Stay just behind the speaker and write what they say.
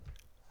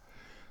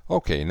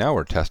Okay, now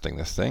we're testing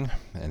this thing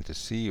and to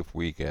see if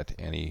we get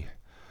any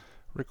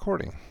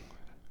recording.